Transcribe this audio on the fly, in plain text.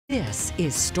This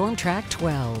is Storm Track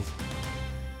 12.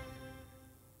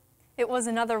 It was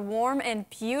another warm and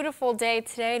beautiful day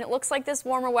today, and it looks like this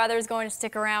warmer weather is going to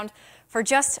stick around for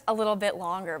just a little bit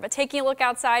longer. But taking a look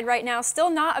outside right now, still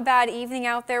not a bad evening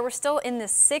out there. We're still in the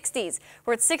 60s.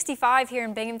 We're at 65 here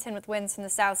in Binghamton with winds from the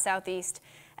south-southeast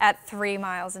at 3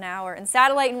 miles an hour. And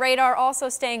satellite and radar also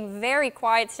staying very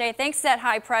quiet today thanks to that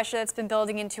high pressure that's been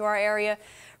building into our area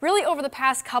really over the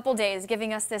past couple days,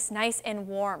 giving us this nice and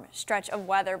warm stretch of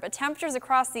weather. But temperatures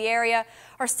across the area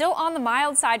are still on the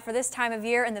mild side for this time of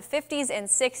year in the 50s and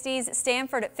 60s.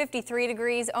 Stanford at 53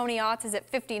 degrees, Oneonta is at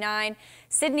 59,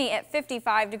 Sydney at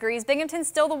 55 degrees, Binghamton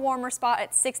still the warmer spot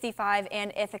at 65,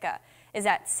 and Ithaca is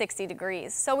at 60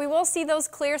 degrees. So we will see those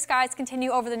clear skies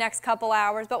continue over the next couple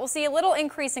hours, but we'll see a little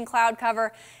increase in cloud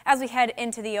cover as we head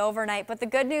into the overnight. But the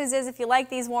good news is if you like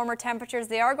these warmer temperatures,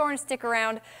 they are going to stick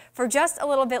around for just a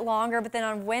little bit longer. But then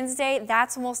on Wednesday,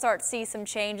 that's when we'll start to see some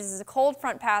changes as a cold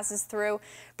front passes through,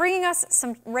 bringing us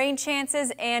some rain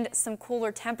chances and some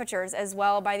cooler temperatures as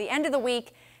well. By the end of the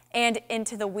week and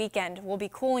into the weekend, we'll be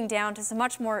cooling down to some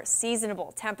much more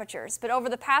seasonable temperatures. But over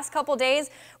the past couple days,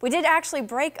 we did actually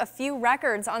break a few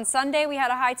records. On Sunday, we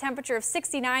had a high temperature of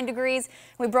 69 degrees.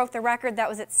 We broke the record that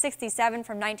was at 67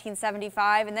 from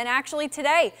 1975. And then actually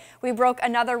today, we broke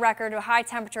another record. A high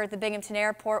temperature at the Binghamton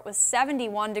Airport was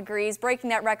 71 degrees, breaking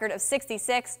that record of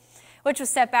 66. Which was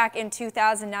set back in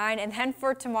 2009. And then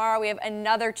for tomorrow, we have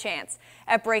another chance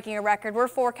at breaking a record. We're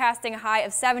forecasting a high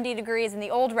of 70 degrees, and the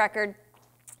old record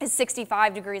is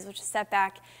 65 degrees, which is set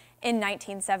back in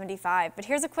 1975. But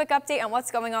here's a quick update on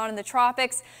what's going on in the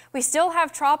tropics. We still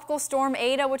have Tropical Storm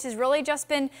Eta, which has really just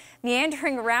been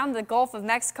meandering around the Gulf of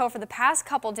Mexico for the past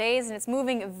couple days, and it's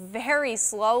moving very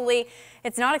slowly.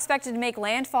 It's not expected to make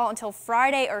landfall until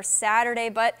Friday or Saturday,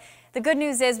 but the good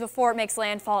news is before it makes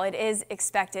landfall, it is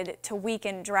expected to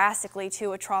weaken drastically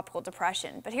to a tropical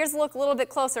depression. But here's a look a little bit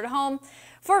closer to home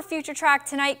for a future track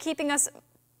tonight, keeping us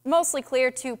mostly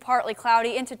clear to partly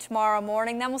cloudy into tomorrow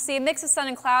morning. Then we'll see a mix of sun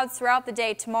and clouds throughout the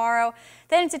day tomorrow.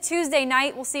 Then into Tuesday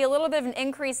night, we'll see a little bit of an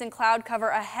increase in cloud cover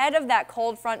ahead of that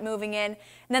cold front moving in. And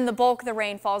then the bulk of the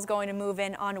rainfall is going to move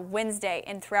in on Wednesday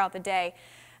and throughout the day.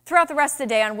 Throughout the rest of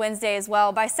the day on Wednesday as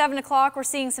well. By 7 o'clock, we're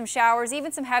seeing some showers,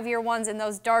 even some heavier ones in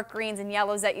those dark greens and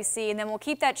yellows that you see. And then we'll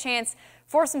keep that chance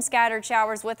for some scattered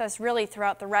showers with us really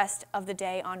throughout the rest of the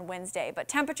day on Wednesday. But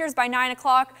temperatures by 9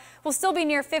 o'clock will still be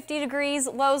near 50 degrees.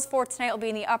 Lows for tonight will be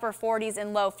in the upper 40s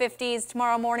and low 50s.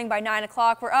 Tomorrow morning by 9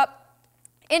 o'clock, we're up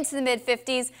into the mid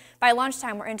 50s. By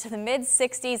lunchtime, we're into the mid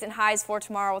 60s, and highs for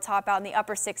tomorrow will top out in the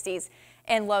upper 60s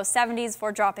and low 70s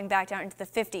before dropping back down into the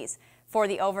 50s for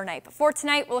the overnight. But for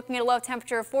tonight, we're looking at a low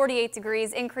temperature of 48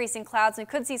 degrees, increasing clouds, and we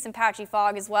could see some patchy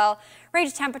fog as well.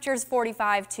 Range temperatures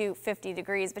 45 to 50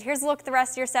 degrees. But here's a look at the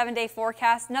rest of your 7-day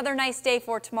forecast. Another nice day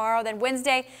for tomorrow. Then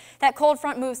Wednesday, that cold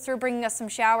front moves through, bringing us some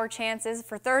shower chances.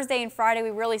 For Thursday and Friday,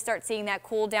 we really start seeing that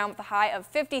cool down with a high of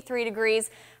 53 degrees,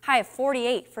 high of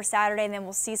 48 for Saturday, and then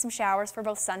we'll see some showers for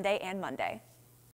both Sunday and Monday.